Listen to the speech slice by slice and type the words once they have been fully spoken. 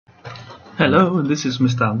Hello, this is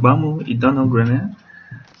Mr. Agbamu Idanogrene.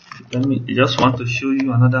 I just want to show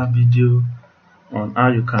you another video on how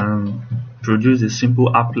you can produce a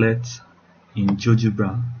simple applet in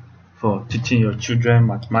Geogebra for teaching your children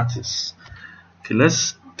mathematics. Okay,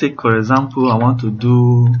 let's take for example, I want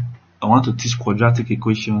to teach quadratic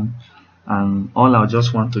equation, and all I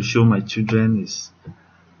just want to show my children is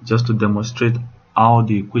just to demonstrate how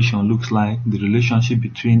the equation looks like, the relationship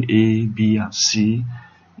between A, B, and C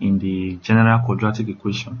in the general quadratic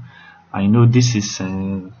equation. I know this is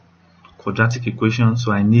a quadratic equation,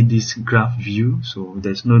 so I need this graph view, so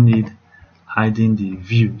there's no need hiding the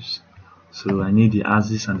views. So I need the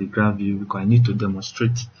axis and the graph view because I need to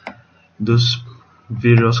demonstrate those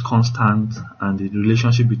various constants and the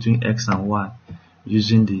relationship between x and y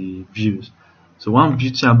using the views. So one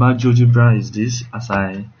beauty about GeoGebra is this: as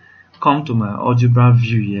I come to my algebra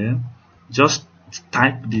view here, just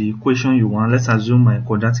type the equation you want. Let's assume my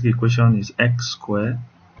quadratic equation is x squared.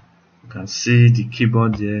 You can see the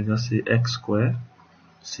keyboard there, just say x squared.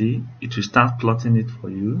 See, it will start plotting it for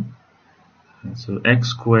you. And so x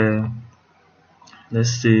squared,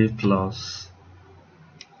 let's say plus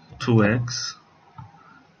 2x,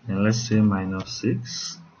 and let's say minus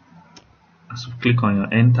 6. As you click on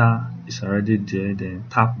your enter, it's already there. Then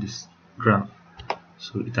tap this graph,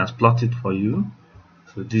 so it has plotted for you.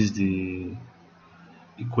 So this is the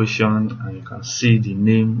equation, and you can see the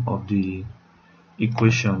name of the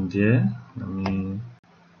equation there.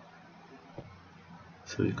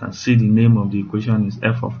 So you can see the name of the equation is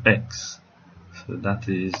f of x. So that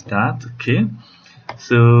is that. Okay,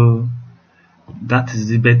 so that is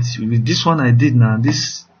the bet. With this one I did now,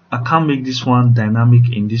 this I can't make this one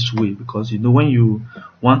dynamic in this way, because you know when you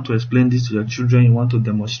want to explain this to your children, you want to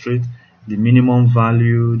demonstrate the minimum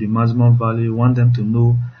value, the maximum value, you want them to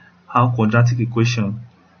know how quadratic equation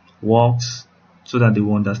works so that they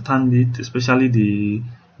will understand it, especially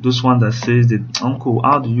those ones that says that, uncle,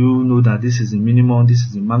 how do you know that this is the minimum, this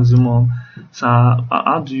is the maximum? So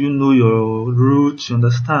how do you know your roots? You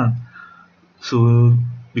understand? So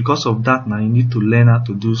because of that, now you need to learn how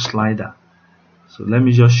to do slider. So let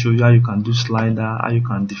me just show you how you can do slider, how you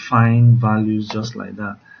can define values just like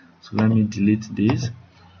that. So let me delete this.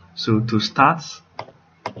 So to start,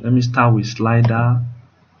 let me start with slider.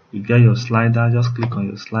 You get your slider, just click on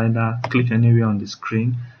your slider, click anywhere on the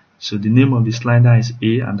screen. So the name of the slider is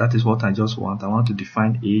A, and that is what I just want. I want to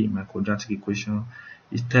define A in my quadratic equation.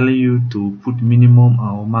 It's telling you to put minimum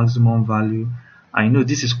or maximum value. I know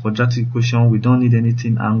this is quadratic equation, we don't need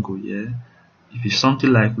anything angle here. If it's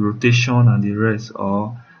something like rotation and the rest,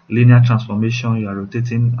 or linear transformation, you are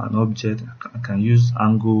rotating an object, I can use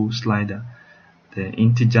angle slider. The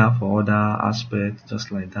integer for other aspects,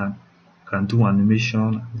 just like that. Can do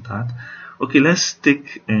animation like that. Okay, let's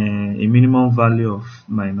take a minimum value of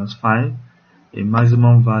 -5, a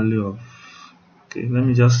maximum value of, okay, let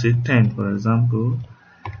me just say 10 for example.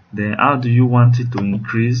 Then how do you want it to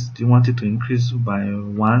increase? Do you want it to increase by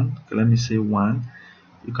 1? Okay, let me say 1.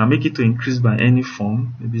 You can make it to increase by any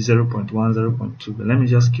form, maybe 0.1, 0.2, but let me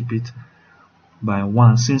just keep it by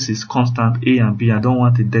 1 since it's constant A and B. I don't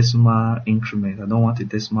want a decimal increment, I don't want a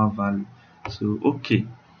decimal value. So okay,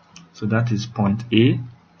 so that is point A. You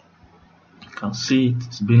can see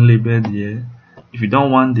it's been labeled here. If you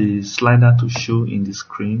don't want the slider to show in the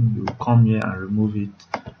screen, you come here and remove it,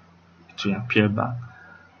 it will appear back.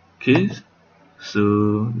 Okay,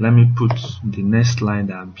 so let me put the next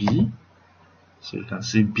slider B. So you can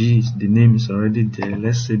see B, the name is already there.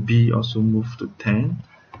 Let's say B also move to 10,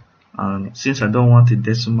 and since I don't want a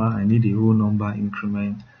decimal, I need a whole number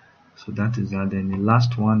increment, so that is that. Then the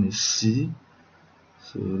last one is C.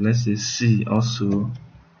 So let's say C also,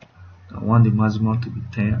 I want the maximum to be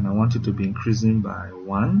 10 and I want it to be increasing by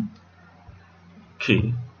 1.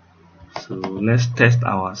 Okay, so let's test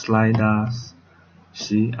our sliders.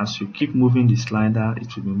 See, as you keep moving the slider,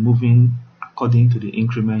 it will be moving according to the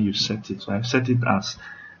increment you set it. So I've set it as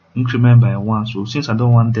increment by 1. So since I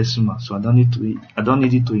don't want decimal, so I don't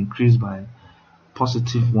need it to increase by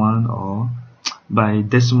 +1 or by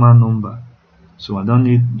decimal number. So I don't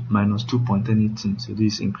need -2 point anything. So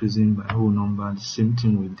this is increasing by whole number. The same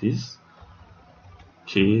thing with this.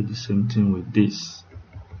 Okay, the same thing with this.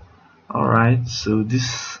 Alright, so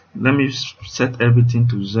this, let me set everything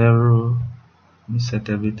to 0. Let me set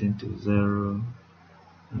everything to 0.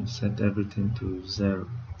 And set everything to 0.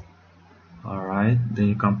 Alright, then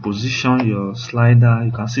you can position your slider.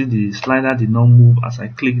 You can see the slider did not move as I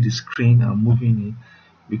click the screen. I'm moving it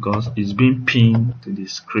because it's being pinned to the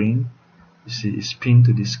screen. You see, it's pinned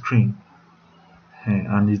to the screen,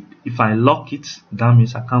 and if I lock it, that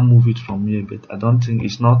means I can't move it from here, but I don't think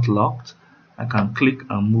it's not locked. I can click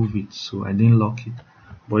and move it, so I didn't lock it.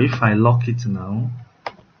 But if I lock it now,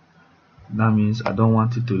 that means I don't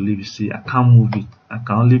want it to leave. You see, I can't move it. I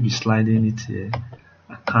can only be sliding it here.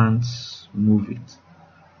 I can't move it.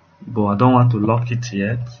 But I don't want to lock it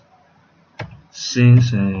yet,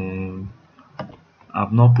 since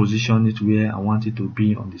I've not positioned it where I want it to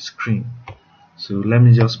be on the screen. So let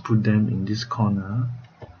me just put them in this corner,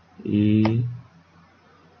 A,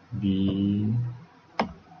 B,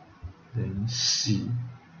 then C.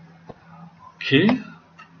 Okay,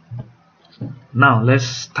 now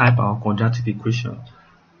let's type our quadratic equation.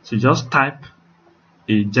 So just type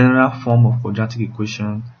a general form of quadratic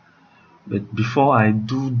equation, but before I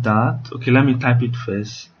do that, okay, let me type it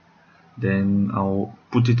first, then I'll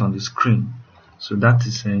put it on the screen. So that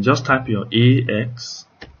is just type your ax,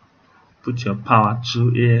 put your power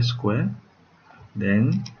to ax squared,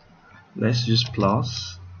 then let's use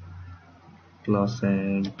plus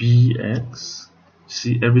bx.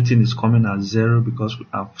 See, everything is coming as 0 because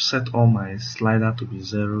I've set all my slider to be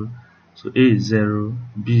 0. So a is 0,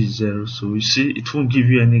 b is 0. So you see, it won't give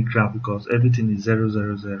you any graph because everything is 0,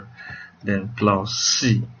 0, 0. Then plus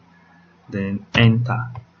c, then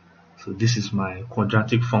enter. So this is my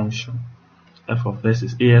quadratic function. F of x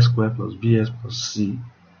is ax squared plus bx plus c,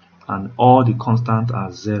 and all the constants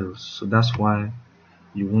are zeros. So that's why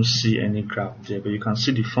you won't see any graph there, but you can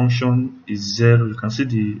see the function is 0. You can see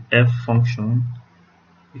the f function.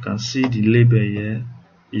 You can see the label here.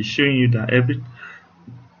 It's showing you that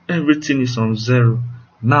everything is on 0.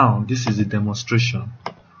 Now this is the demonstration.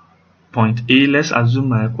 Point A, let's assume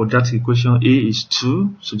my quadratic equation A is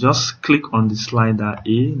 2. So just click on the slider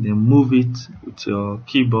A, then move it with your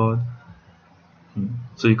keyboard.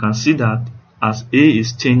 So you can see that as A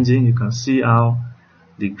is changing, you can see how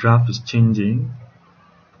the graph is changing.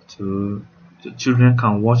 So the children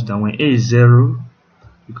can watch that when A is 0,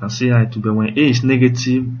 you can see how it will be. When A is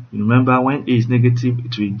negative, remember when A is negative,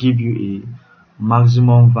 it will give you a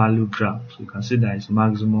maximum value graph. So you can see that it's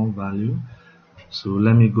maximum value. So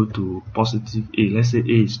let me go to positive A. Let's say A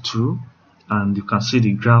is 2, and you can see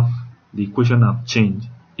the graph, the equation have changed.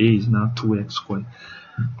 A is now 2x squared.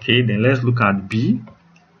 Okay, then let's look at B.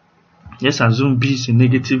 Let's assume B is a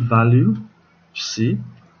negative value. See,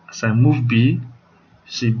 as I move B,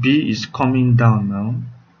 see B is coming down now.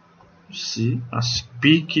 See, as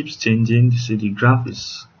B keeps changing, you see the graph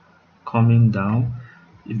is coming down.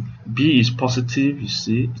 If B is positive, you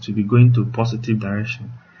see it will be going to positive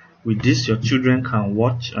direction. With this, your children can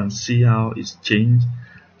watch and see how it's changed.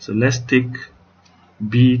 So let's take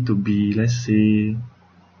B to be, let's say,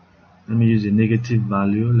 let me use a negative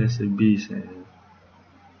value. Let's say B is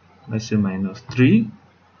let's say -3.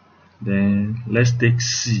 Then let's take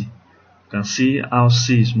C. You can see how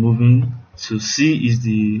C is moving. So C is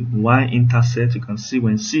the y-intercept. You can see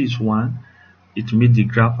when C is 1, it meets the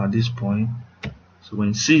graph at this point. So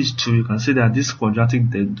when C is 2, you can see that this quadratic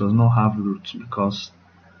does not have roots because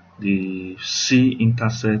the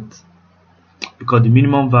C-intercept, because the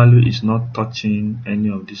minimum value is not touching any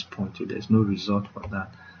of these points, so there's no result for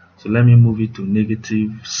that. So let me move it to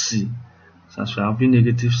 -C. So as we're having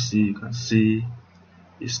 -C, you can see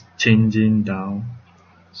it's changing down.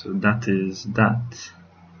 So that is that.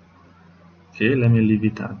 Okay, let me leave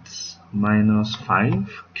it at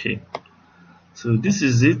 -5. Okay, so this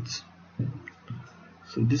is it.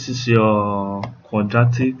 So this is your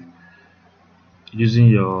quadratic, using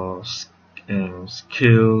your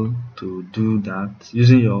scale to do that,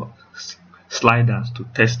 using your sliders to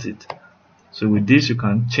test it. So with this, you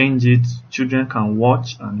can change it, children can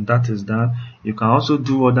watch, and that is that. You can also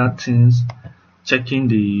do other things, checking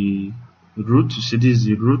the root. You see, this is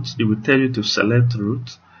the root. It will tell you to select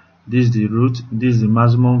root. This is the root. This is the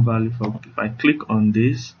maximum value. If I click on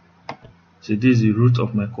this, so this is the root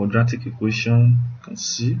of my quadratic equation. You can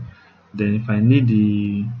see. Then if I need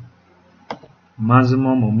the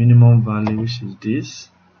maximum or minimum value, which is this,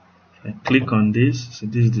 if I click on this, so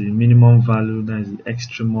this is the minimum value, that is the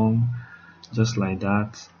extremum, just like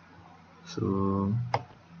that. So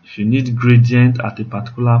if you need gradient at a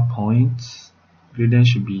particular point, gradient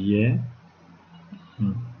should be here.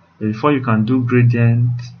 But before you can do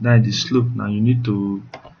gradient, that is the slope. Now you need to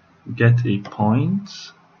get a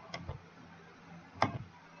point.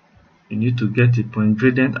 You need to get a point,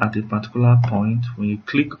 gradient at a particular point. When you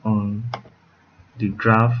click on the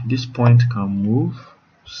graph, this point can move.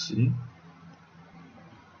 See,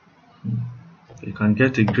 you can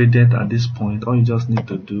get a gradient at this point. All you just need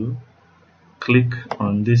to do, click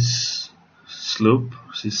on this slope,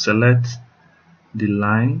 see, select the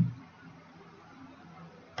line.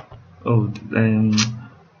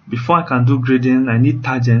 Before I can do gradient, I need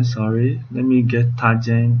tangent. Sorry, let me get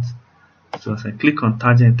tangent So as I click on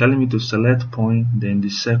tangent, telling me to select point, then the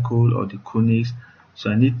circle or the conics. So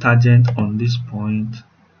I need tangent on this point,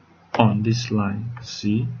 on this line.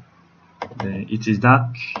 See, then it is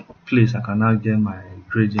that place I can now get my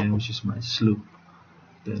gradient, which is my slope.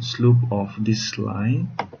 The slope of this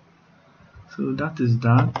line. So that is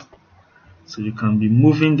that. So you can be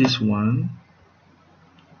moving this one.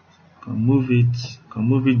 You can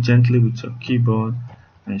move it gently with your keyboard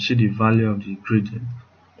and see the value of the gradient.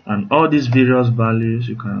 And all these various values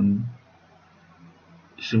you can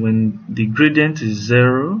see when the gradient is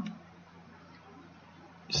 0.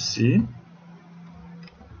 See, you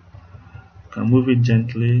can move it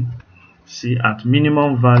gently. See, at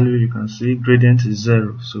minimum value you can see gradient is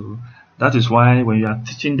 0. So that is why when you are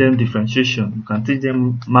teaching them differentiation, you can teach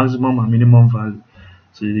them maximum and minimum value.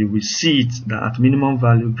 So they will see it that at minimum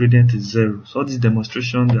value gradient is 0. So these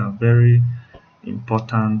demonstrations, they are very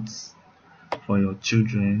important for your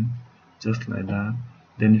children, just like that.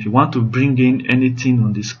 Then if you want to bring in anything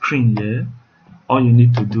on the screen here, all you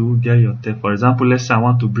need to do, get your text. For example, let's say I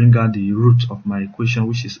want to bring out the root of my equation,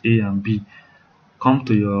 which is a and b. Come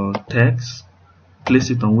to your text, place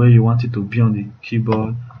it on where you want it to be on the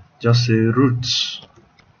keyboard. Just say roots.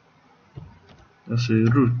 Just say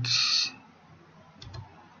roots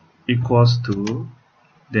equals to,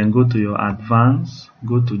 then go to your advanced,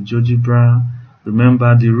 go to Geogebra.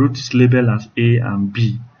 Remember the root is labeled as a and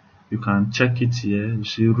b. You can check it here. You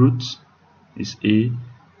see root is a,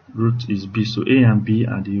 root is b. So a and b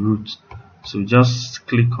are the roots. So just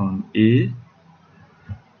click on a,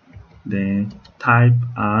 then type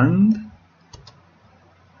and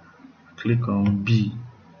click on b.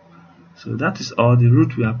 So that is all. The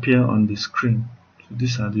root will appear on the screen. So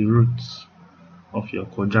these are the roots of your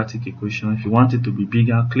quadratic equation. If you want it to be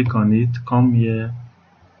bigger, click on it, come here,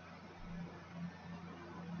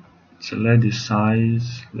 select the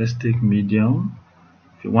size, let's take medium.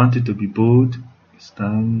 If you want it to be bold, it's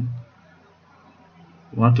done.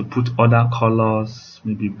 You want to put other colors,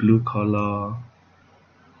 maybe blue color,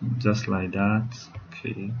 just like that.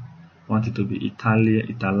 Okay. Want it to be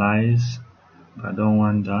italicized, but I don't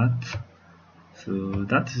want that. So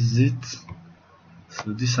that is it.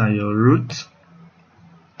 So these are your roots,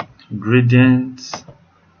 gradients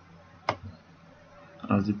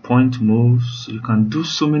as the point moves. So you can do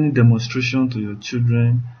so many demonstrations to your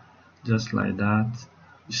children, just like that.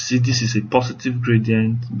 You see, this is a positive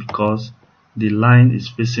gradient because the line is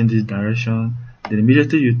facing this direction. Then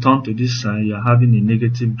immediately you turn to this side, you are having a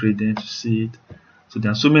negative gradient. You see it. So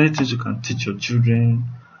there are so many things you can teach your children.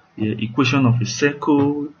 The equation of a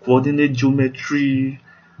circle, coordinate geometry,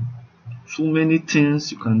 so many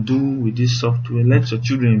things you can do with this software. Let your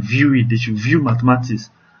children view it. They should view mathematics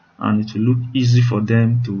and it will look easy for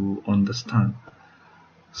them to understand.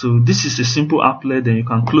 So this is a simple applet. Then you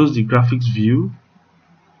can close the graphics view.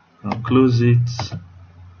 You can close it.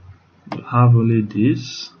 You have only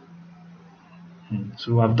this.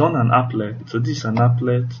 So I've done an applet. So this is an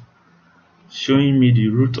applet showing me the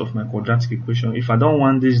root of my quadratic equation. If I don't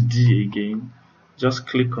want this d again, just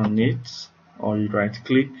click on it, or you right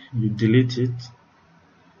click, you delete it.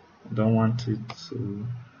 I don't want it. So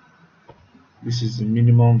this is the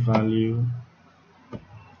minimum value.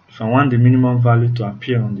 If I want the minimum value to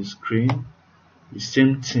appear on the screen, the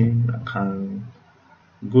same thing, I can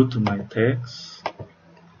go to my text.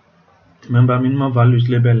 Remember, minimum value is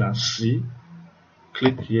labeled as C.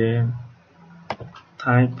 Click here,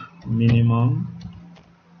 type minimum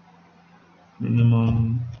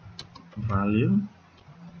value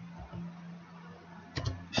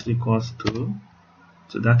is equals to,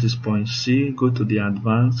 so that is point C. Go to the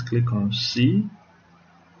advanced, click on C.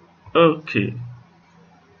 Okay,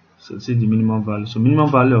 so see the minimum value. So minimum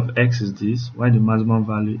value of X is this, while the maximum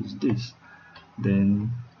value is this.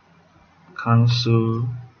 Then cancel.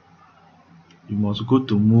 You must go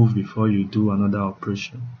to move before you do another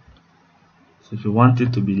operation. So if you want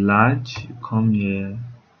it to be large, you come here,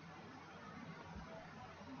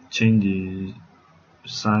 change the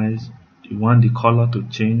size. You want the color to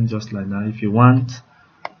change, just like that. If you want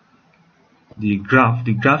the graph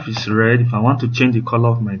is red. If I want to change the color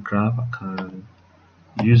of my graph, I can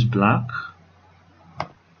use black.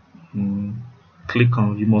 Click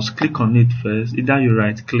on, you must click on it first. Either you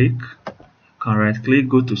right click,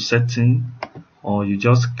 go to setting, or you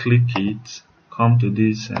just click it, come to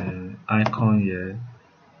this icon here,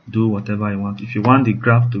 do whatever you want. If you want the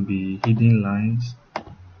graph to be hidden lines,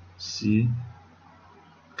 see,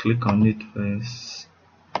 click on it first.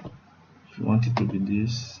 If you want it to be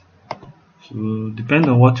this, so depending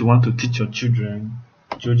on what you want to teach your children,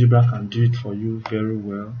 Geogebra can do it for you very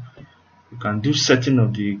well. You can do setting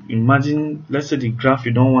of the, imagine, let's say the graph,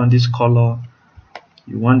 you don't want this color,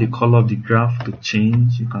 you want the color of the graph to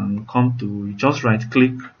change. You can come to, you just right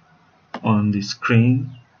click on the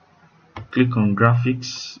screen, click on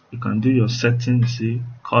graphics, you can do your settings, see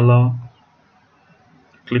color,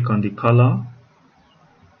 click on the color.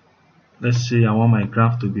 Let's say I want my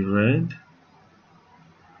graph to be red.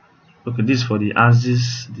 Okay, this is for the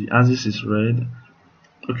axis is red.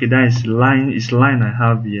 Okay, that is line I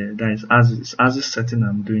have here. That is axis setting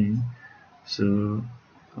I'm doing. So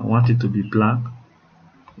I want it to be black.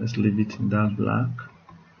 Let's leave it in that black.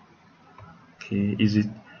 Okay, this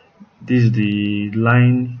is the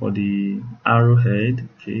line for the arrowhead.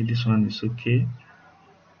 Okay, this one is okay.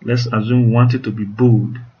 Let's assume we want it to be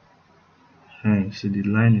bold. So the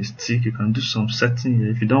line is thick. You can do some setting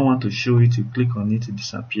here. If you don't want to show it, you click on it, it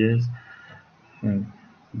disappears.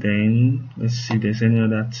 Then let's see if there's any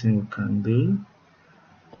other thing we can do.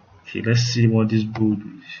 Okay, let's see what this bold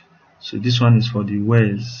is. So this one is for the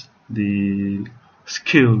words, the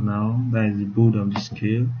scale now. That is the bold of the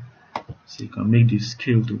scale. So you can make the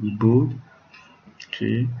scale to be bold.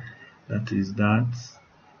 Okay, that is that.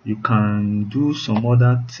 You can do some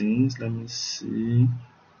other things. Let me see.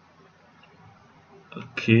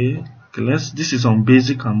 Okay, this is on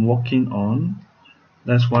basic I'm working on.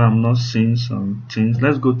 That's why I'm not seeing some things.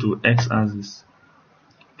 Let's go to x-axis.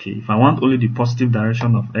 Okay, if I want only the positive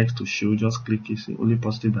direction of x to show, just click it. See, only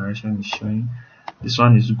positive direction is showing. This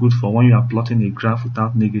one is good for when you are plotting a graph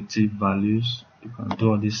without negative values. You can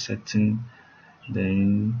do all this setting.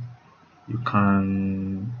 Then you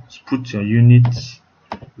can put your units.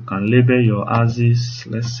 You can label your axis.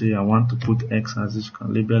 Let's say I want to put x-axis. You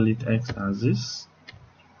can label it x-axis.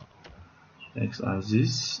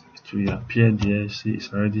 X-axis, it will appear there. See,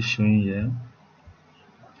 it's already showing here.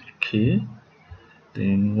 Okay,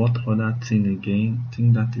 then what other thing again? I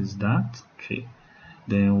think that is that. Okay,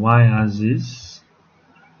 then y-axis,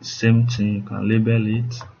 same thing. You can label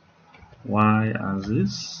it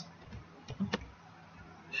y-axis.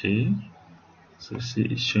 Okay, so see,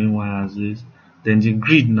 it's showing y-axis. Then the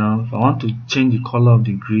grid now, if I want to change the color of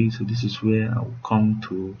the grid, so this is where I will come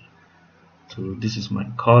to. So this is my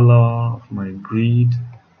color of my grid.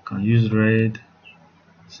 I can use red.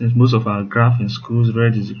 Since most of our graph in schools,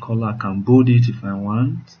 red is the color, I can bold it if I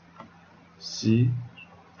want. See,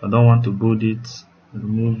 if I don't want to bold it,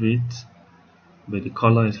 remove it. But the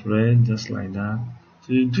color is red, just like that.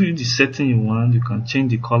 So you do the setting you want. You can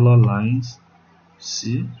change the color lines.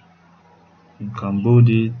 See, you can bold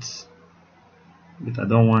it. But I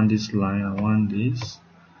don't want this line, I want this.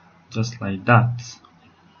 Just like that.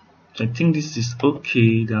 I think this is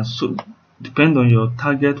okay. So depend on your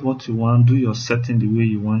target, what you want, do your setting the way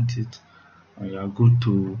you want it, and you are good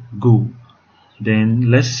to go. Then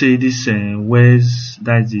let's say this where's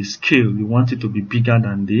that is the scale, you want it to be bigger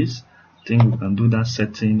than this. I think we can do that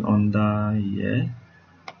setting under here.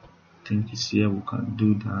 I think it's here, we can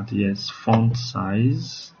do that. Yes, font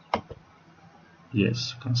size.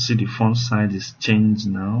 Yes, you can see the font size is changed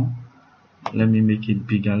now. Let me make it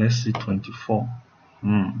bigger. Let's see 24.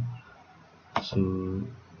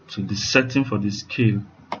 So the setting for the scale,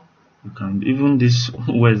 you can even these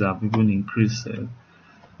words have even increased.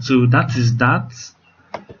 So that is that.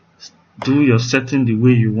 Do your setting the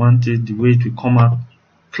way you want it, the way it will come out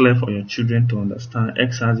clear for your children to understand.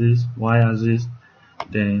 X-axis, Y-axis.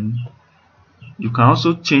 Then you can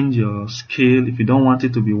also change your scale. If you don't want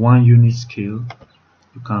it to be 1 unit scale,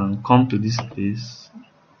 you can come to this place,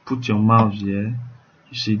 put your mouse here.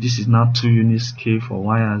 You see, this is now 2 unit scale for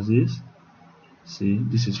Y-axis. See,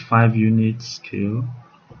 this is 5 unit scale.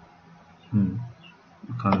 You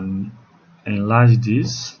can enlarge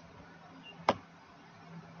this.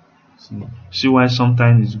 See why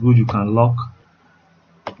sometimes it's good you can lock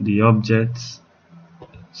the objects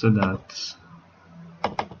so that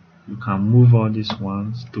you can move all these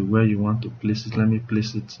ones to where you want to place it. Let me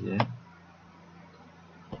place it here.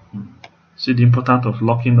 See the importance of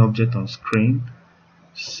locking object on screen.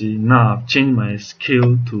 See, now I've changed my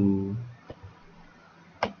scale to,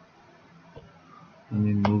 let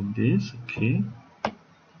me move this. Okay,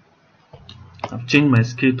 I've changed my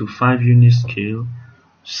scale to 5 unit scale.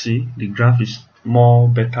 See, the graph is more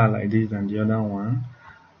better like this than the other one.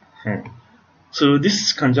 So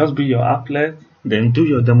this can just be your applet. Then do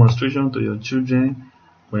your demonstration to your children.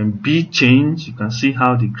 When B change, you can see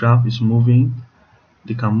how the graph is moving.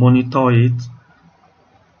 They can monitor it.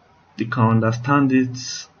 They can understand it.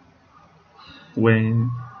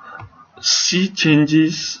 When C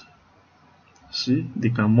changes, see, they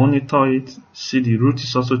can monitor it. See, the root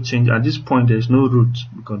is also changed. At this point, there is no root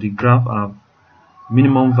because the graph have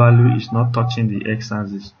minimum value is not touching the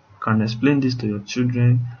x-axis. can explain this to your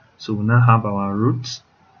children. So we now have our roots.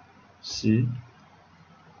 See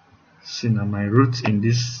now my root in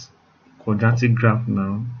this quadratic graph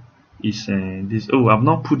now is this. Oh, I've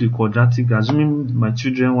not put the quadratic, assuming my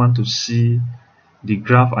children want to see the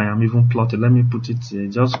graph I am even plotted. Let me put it here.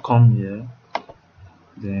 Just come here,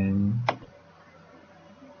 then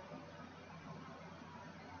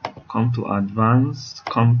come to advanced,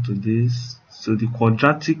 come to this. So the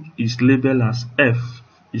quadratic is labeled as f,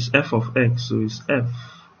 is f of x, so it's f.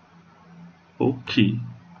 Okay,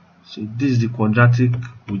 so this is the quadratic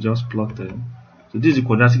we just plotted. So this is the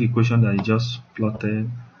quadratic equation that I just plotted.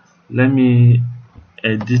 Let me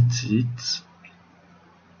edit it.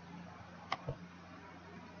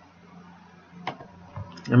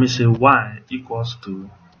 Let me say y equals to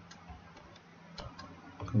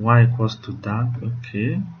that.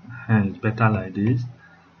 Okay, it's better like this.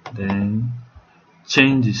 Then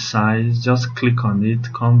change the size, just click on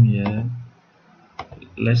it, come here,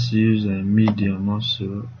 let's use a medium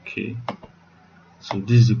also. Okay, so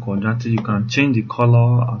this is the quadratic. You can change the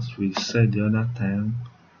color as we said the other time.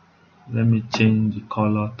 Let me change the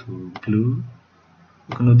color to blue.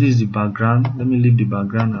 You know, this is the background. Let me leave the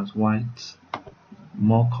background as white.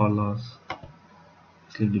 More colors,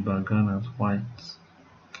 let's leave the background as white.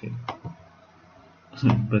 Okay,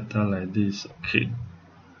 better like this. Okay,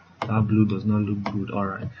 that blue does not look good.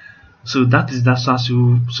 Alright, so that's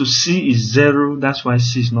so C is 0, that's why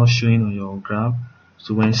C is not showing on your graph.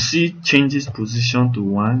 So when C changes position to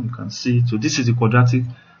 1, you can see it. So this is the quadratic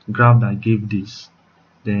graph that gave this.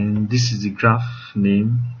 Then this is the graph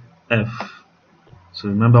name F. So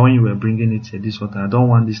remember when you were bringing it here, this is what I don't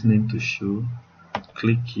want this name to show.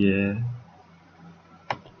 Click here,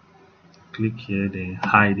 then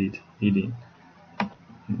hide it, hidden.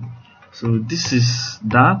 So this is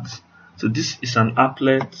that. So this is an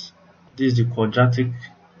applet. This is the quadratic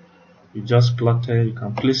you just plotted. You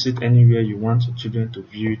can place it anywhere you want your children to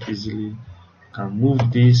view it easily. You can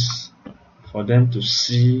move this for them to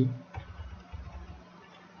see.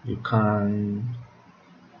 You can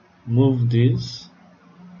move this.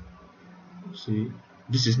 See,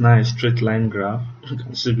 this is now a straight line graph. You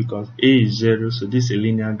can see because A is 0, so this is a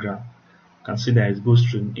linear graph. You can see that it goes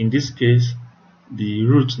through. In this case, the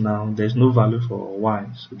root now, there's no value for y,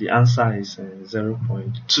 so the answer is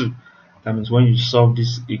 0.2. That means when you solve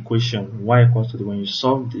this equation, y equals to when you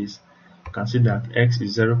solve this, you can see that x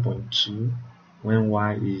is 0.2 when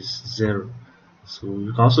y is 0. So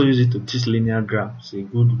you can also use it to teach linear graphs. It's a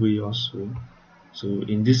good way also. So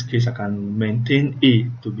in this case, I can maintain A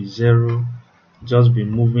to be 0, just be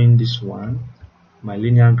moving this one. My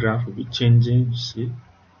linear graph will be changing, you see.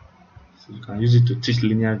 So you can use it to teach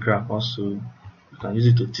linear graph also. You can use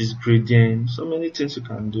it to teach gradient. So many things you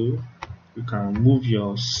can do. You can move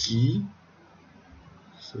your C.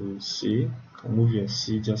 So see, you can move your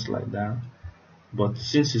C just like that. But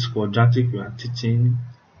since it's quadratic, we are teaching,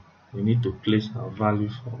 we need to place our value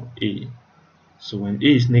for A. So when A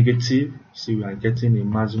is negative, see we are getting a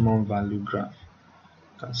maximum value graph.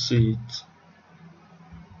 You can see it.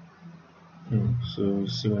 So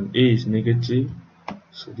see when A is negative,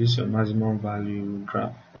 so this is your maximum value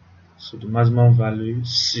graph. So the maximum value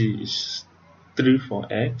C is 3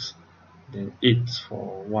 for X, then 8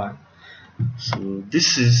 for Y. So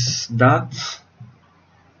this is that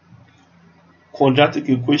quadratic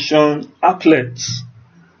equation applet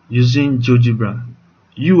using Geogebra.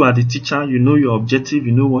 You are the teacher, you know your objective,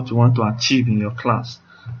 you know what you want to achieve in your class.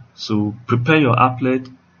 So prepare your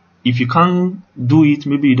applet. If you can't do it,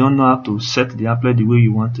 maybe you don't know how to set the applet the way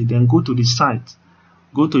you want it, then go to the site.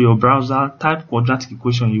 Go to your browser, type quadratic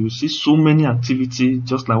equation. You will see so many activities,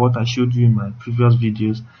 just like what I showed you in my previous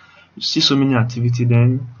videos. You see so many activities,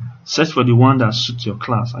 then search for the one that suits your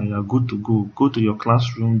class and you are good to go. Go to your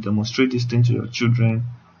classroom, demonstrate this thing to your children,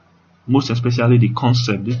 most especially the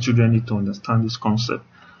concept. These children need to understand this concept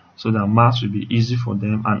so that maths will be easy for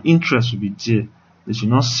them and interest will be there. They should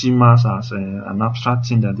not see maths as an abstract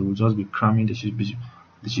thing that they will just be cramming. They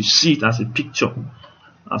should see it as a picture,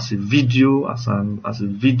 as a video, as a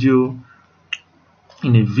video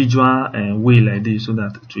in a visual way like this, so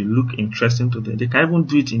that it will look interesting to them. They can even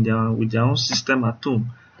do it with their own system at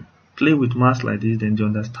home. Play with maths like this, then the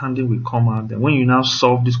understanding will come out. Then when you now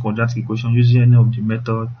solve this quadratic equation using any of the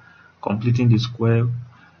method, completing the square,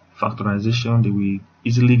 factorization, they will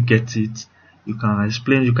easily get it. You can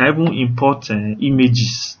explain, you can even import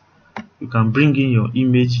images. You can bring in your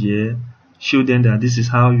image here, show them that this is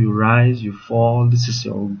how you rise, you fall, this is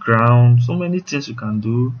your ground. So many things you can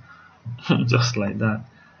do just like that.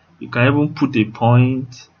 You can even put a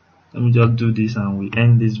point. Let me just do this and we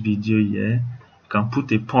end this video here. You can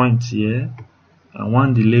put a point here. I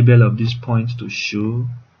want the label of this point to show.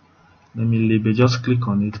 Let me label, just click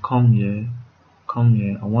on it, come here.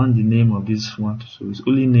 I want the name of this one, so it's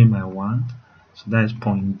only name I want. So that is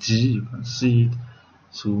point G, you can see it.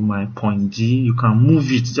 So my point G, you can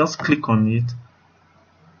move it, just click on it,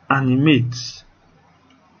 animate.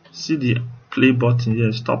 See the play button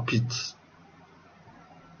here, stop it.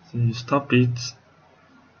 So you stop it.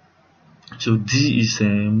 So D is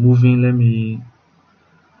moving. Let me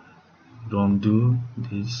undo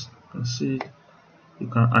this. You can see it. You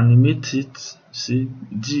can animate it. See,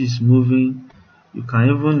 D is moving. You can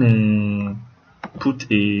even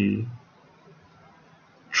put a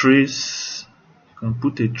trace. You can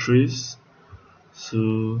put a trace.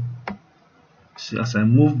 So see, as I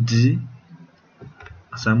move D,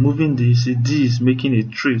 as I'm moving D, see D is making a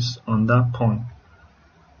trace on that point.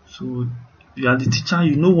 So you are the teacher,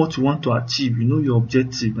 you know what you want to achieve, you know your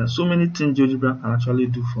objective. There's so many things Geogebra can actually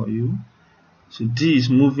do for you. So D is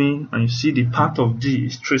moving, and you see the part of D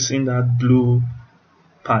is tracing that blue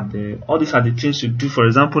part there. All these are the things you do. For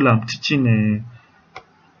example, I'm teaching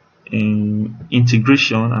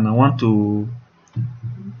integration, and I want to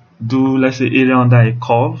do, let's say, area under a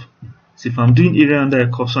curve. So if I'm doing area under a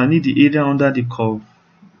curve, so I need the area under the curve.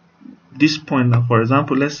 This point now, for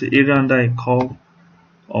example, let's say area under a curve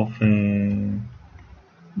of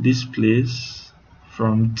this place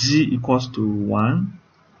from D equals to 1,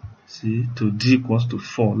 see, to D equals to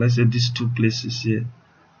 4. Let's say these two places here.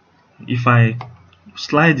 If I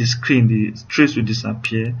slide the screen, the trace will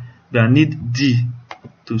disappear, but I need D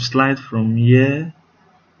to slide from here.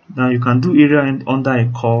 Now you can do area under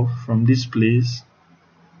a curve from this place,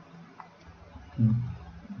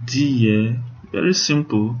 D here, very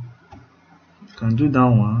simple. You can do that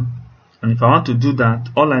one. And if I want to do that,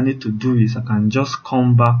 all I need to do is I can just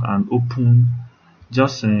come back and open,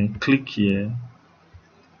 just click here,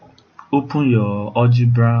 open your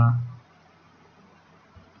algebra.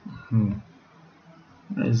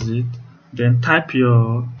 That is it. Then type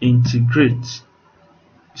your integrate.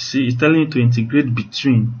 See, it's telling you to integrate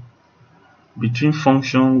between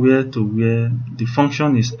function where to where. The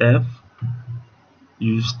function is f.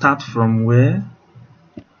 You start from where?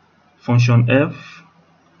 Function f.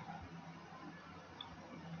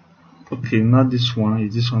 Okay, not this one.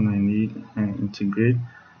 Is this one I need integrate.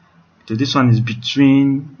 So this one is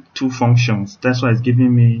between two functions. That's why it's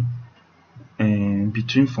giving me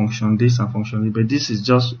between function this and function this. But this is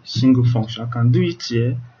just single function. I can do it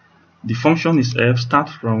here. The function is f. Start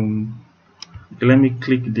from. Okay, let me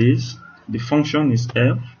click this. The function is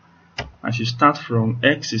f. I should start from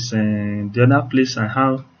x is the other place I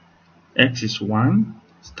have x is 1.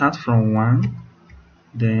 Start from 1.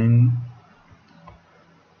 Then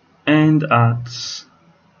end at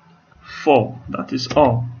 4. That is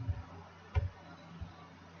all.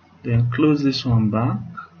 Then close this one back.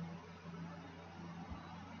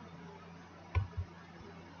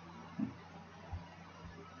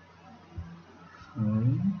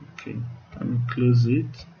 Okay, let me close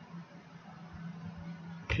it.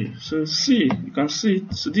 Okay, so see, you can see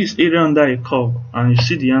it. So this area under a curve, and you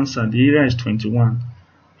see the answer. The area is 21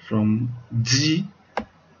 from D,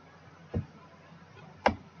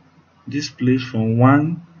 this place, from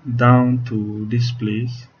 1 down to this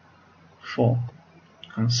place 4. You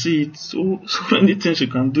can see it. So many things you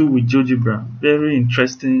can do with Geogebra. Very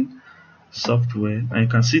interesting software. And you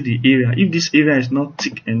can see the area. If this area is not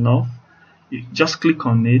thick enough, you just click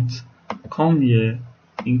on it, come here,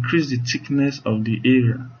 increase the thickness of the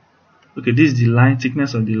area. Okay, this is the line,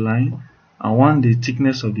 thickness of the line. I want the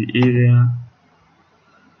thickness of the area.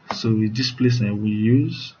 So with this place I will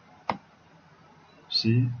use,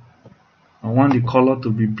 see, I want the color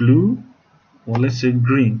to be blue, or let's say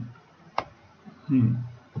green.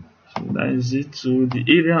 So that is it. So the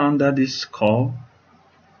area under this curve,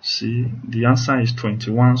 see, the answer is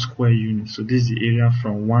 21 square units. So this is the area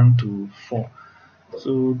from 1 to 4.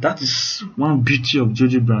 So that is one beauty of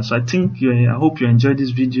Geogebra. So I hope you enjoyed this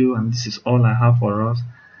video, and this is all I have for us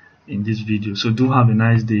in this video. So do have a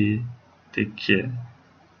nice day. Take care.